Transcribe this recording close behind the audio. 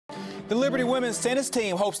The Liberty women's tennis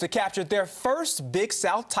team hopes to capture their first Big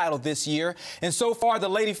South title this year. And so far, the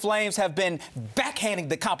Lady Flames have been backhanding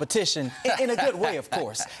the competition in a good way, of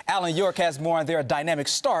course. Alan York has more on their dynamic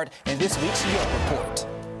start in this week's York Report.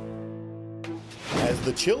 As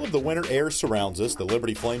the chill of the winter air surrounds us, the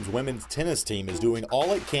Liberty Flames women's tennis team is doing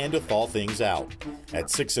all it can to thaw things out. At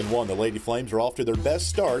 6-1, the Lady Flames are off to their best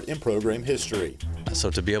start in program history. So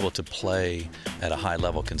to be able to play at a high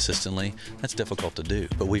level consistently, that's difficult to do.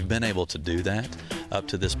 But we've been able to do that up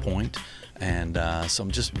to this point. And so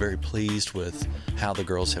I'm just very pleased with how the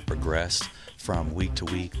girls have progressed from week to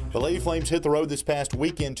week. The Lady Flames hit the road this past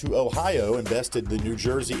weekend to Ohio and bested the New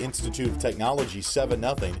Jersey Institute of Technology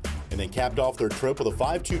 7-0, and they capped off their trip with a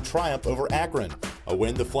 5-2 triumph over Akron, a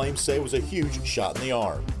win the Flames say was a huge shot in the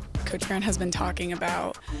arm. Coach Grant has been talking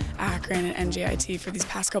about Akron and NJIT for these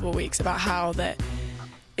past couple of weeks, about how that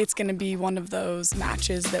it's going to be one of those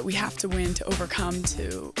matches that we have to win to overcome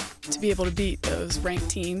to be able to beat those ranked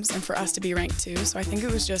teams and for us to be ranked too. So I think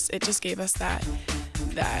it just gave us that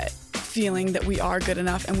feeling that we are good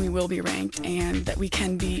enough and we will be ranked and that we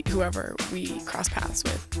can beat whoever we cross paths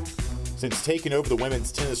with. Since taking over the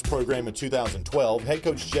women's tennis program in 2012, head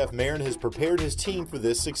coach Jeff Marin has prepared his team for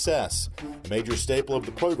this success. A major staple of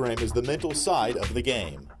the program is the mental side of the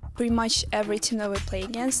game. Pretty much every team that we play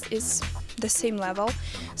against is the same level,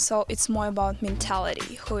 so it's more about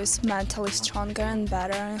mentality, who is mentally stronger and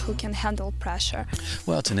better and who can handle pressure.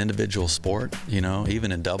 Well, it's an individual sport, you know.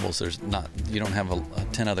 Even in doubles, you don't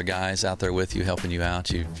have 10 other guys out there with you helping you out.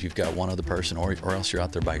 You've got one other person, or else you're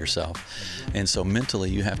out there by yourself. And so mentally,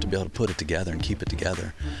 you have to be able to put it together and keep it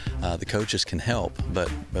together. The coaches can help, but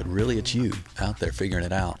really it's you out there figuring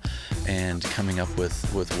it out and coming up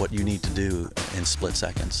with what you need to do in split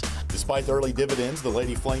seconds. Despite the early dividends the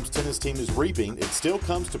Lady Flames tennis team is reaping, it still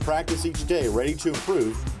comes to practice each day ready to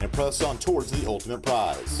improve and press on towards the ultimate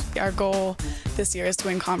prize. Our goal this year is to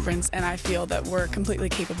win conference, and I feel that we're completely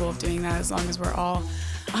capable of doing that as long as we're all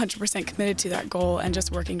 100% committed to that goal and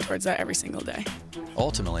just working towards that every single day.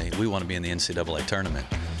 Ultimately, we want to be in the NCAA tournament.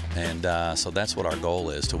 And so that's what our goal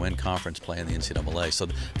is, to win conference play in the NCAA. So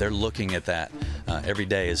they're looking at that every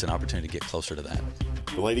day as an opportunity to get closer to that.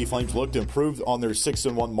 The Lady Flames look to improve on their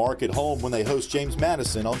 6-1 mark at home when they host James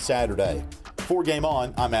Madison on Saturday. For Game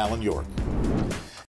On, I'm Alan York.